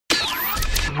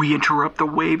we interrupt the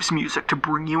Waves music to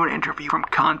bring you an interview from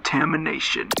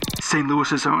Contamination, St.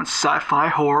 Louis's own sci-fi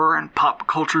horror and pop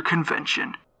culture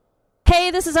convention.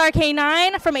 Hey, this is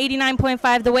RK9 from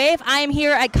 89.5 The Wave. I am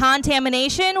here at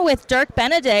Contamination with Dirk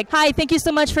Benedict. Hi, thank you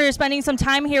so much for spending some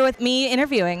time here with me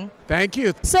interviewing. Thank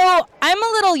you. So, I'm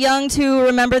a little young to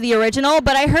remember the original,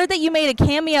 but I heard that you made a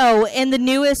cameo in the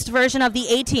newest version of the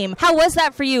A-Team. How was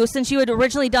that for you, since you had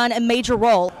originally done a major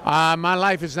role? My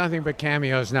life is nothing but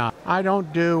cameos now. I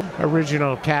don't do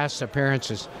original cast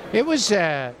appearances. It was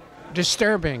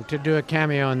disturbing to do a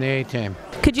cameo in the A-Team.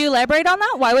 Could you elaborate on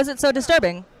that? Why was it so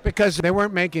disturbing? Because they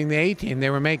weren't making the A-Team, they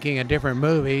were making a different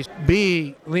movie.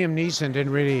 B, Liam Neeson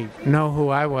didn't really know who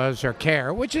I was or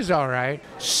care, which is all right.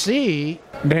 C,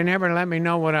 they never let me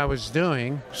know what I was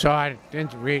doing, so I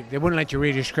didn't read. They wouldn't let you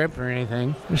read a script or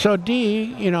anything. So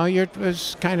D, it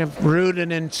was kind of rude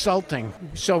and insulting.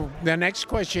 So the next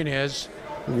question is,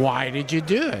 why did you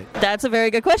do it? That's a very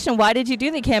good question. Why did you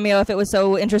do the cameo if it was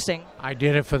so interesting? I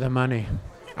did it for the money.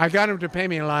 I got them to pay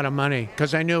me a lot of money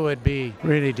because I knew it would be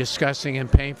really disgusting and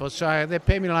painful. So they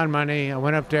paid me a lot of money. I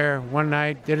went up there one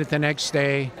night, did it the next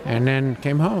day, and then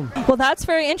came home. Well, that's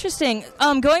very interesting.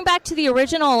 Going back to the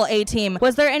original A-Team,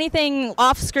 was there anything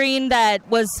off-screen that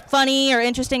was funny or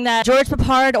interesting that George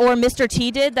Peppard or Mr. T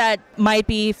did that might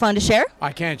be fun to share?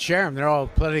 I can't share them. They're all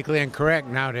politically incorrect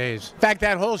nowadays. In fact,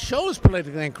 that whole show is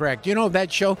politically incorrect. You know,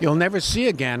 that show you'll never see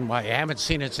again. Well, you haven't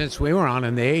seen it since we were on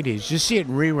in the 80s. You see it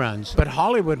in reruns. But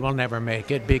Hollywood will never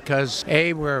make it because,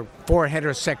 A, we're four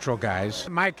heterosexual guys.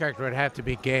 My character would have to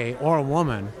be gay or a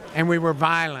woman. And we were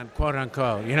violent, quote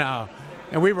unquote,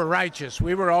 And we were righteous.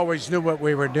 We always knew what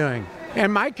we were doing.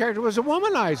 And my character was a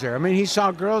womanizer. I mean, he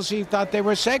saw girls he thought they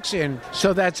were sexy, and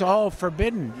so that's all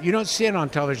forbidden. You don't see it on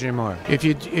television anymore. If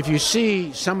you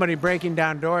see somebody breaking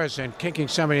down doors and kicking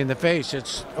somebody in the face,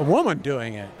 it's a woman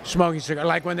doing it, smoking cigarettes.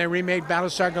 Like when they remade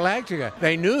Battlestar Galactica,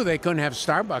 they knew they couldn't have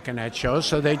Starbuck in that show,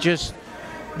 so they just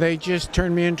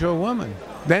turned me into a woman.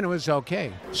 Then it was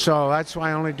okay. So that's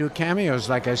why I only do cameos,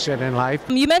 like I said, in life.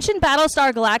 You mentioned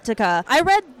Battlestar Galactica. I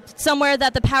read somewhere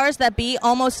that the powers that be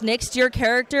almost nixed your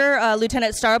character,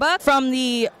 Lieutenant Starbuck, from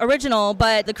the original,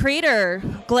 but the creator,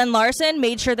 Glenn Larson,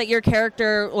 made sure that your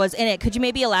character was in it. Could you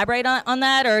maybe elaborate on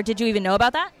that, or did you even know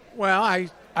about that? Well,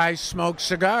 I smoke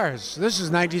cigars. This is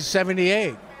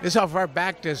 1978. This is how far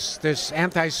back this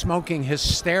anti-smoking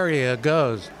hysteria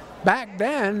goes. Back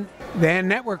then, the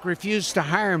network refused to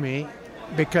hire me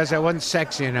because I wasn't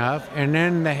sexy enough. And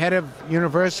then the head of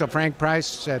Universal, Frank Price,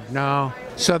 said no.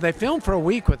 So they filmed for a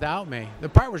week without me. The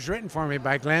part was written for me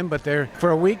by Glenn, but for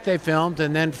a week they filmed,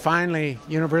 and then finally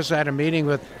Universal had a meeting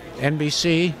with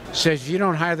NBC, says, if you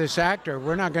don't hire this actor,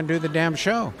 we're not going to do the damn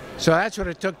show. So that's what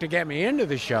it took to get me into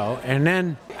the show. And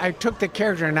then I took the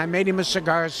character and I made him a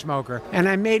cigar smoker. And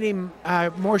I made him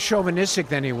more chauvinistic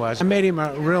than he was. I made him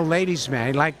a real ladies' man.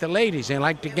 He liked the ladies. He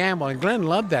liked to gamble. And Glenn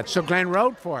loved that. So Glenn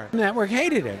wrote for it. The network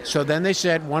hated it. So then they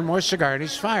said, one more cigar and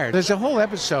he's fired. There's a whole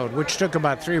episode, which took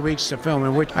about 3 weeks to film,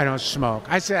 in which I don't smoke.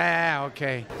 I said,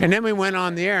 okay. And then we went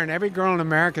on the air, and every girl in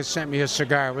America sent me a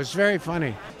cigar. It was very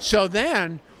funny. So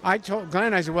then I told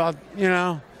Glenn, I said, well,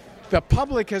 the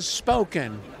public has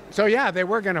spoken. So yeah, they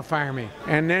were going to fire me.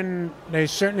 And then they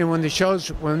certainly, when those shows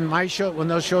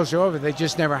are over, they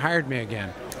just never hired me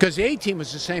again. Because the A-Team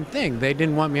was the same thing. They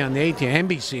didn't want me on the A-Team,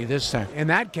 NBC this time. In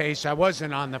that case, I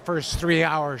wasn't on the first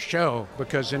 3-hour show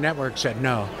because the network said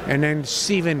no. And then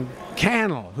Stephen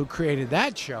Cannell, who created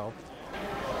that show,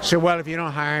 said, well, if you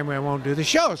don't hire me, I won't do the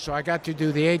show. So I got to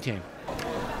do the A-Team.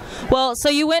 Well, so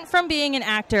you went from being an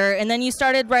actor, and then you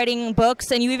started writing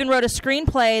books, and you even wrote a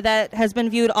screenplay that has been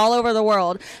viewed all over the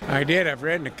world. I did. I've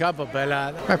written a couple, but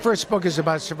my first book is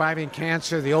about surviving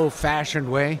cancer the old-fashioned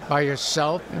way, by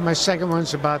yourself. And my second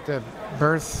one's about the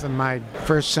birth of my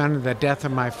first son and the death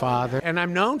of my father. And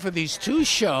I'm known for these two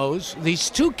shows, these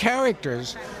two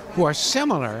characters who are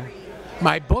similar.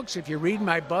 My books, if you read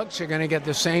my books, you're going to get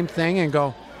the same thing and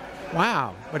go,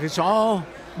 wow, but it's all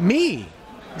me.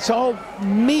 It's all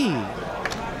me.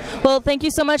 Well, thank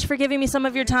you so much for giving me some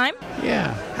of your time.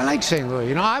 Yeah, I like St.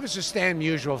 Louis. I was a Stan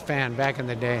Musial fan back in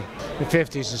the day, the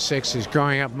 50s and 60s.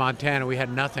 Growing up in Montana, we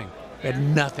had nothing. We had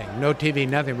nothing. No TV,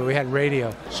 nothing, but we had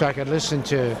radio. So I could listen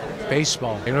to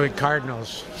baseball.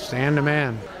 Cardinals, Stan the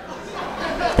man.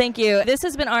 Thank you. This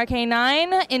has been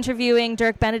RK9 interviewing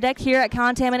Dirk Benedict here at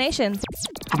Contamination.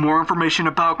 For more information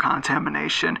about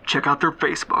Contamination, check out their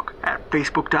Facebook at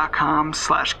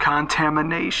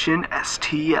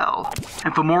facebook.com/contaminationstl.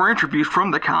 And for more interviews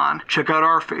from the con, check out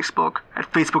our Facebook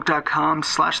at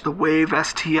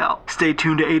facebook.com/thewavestl. Stay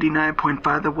tuned to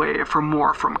 89.5 The Wave for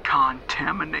more from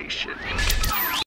Contamination.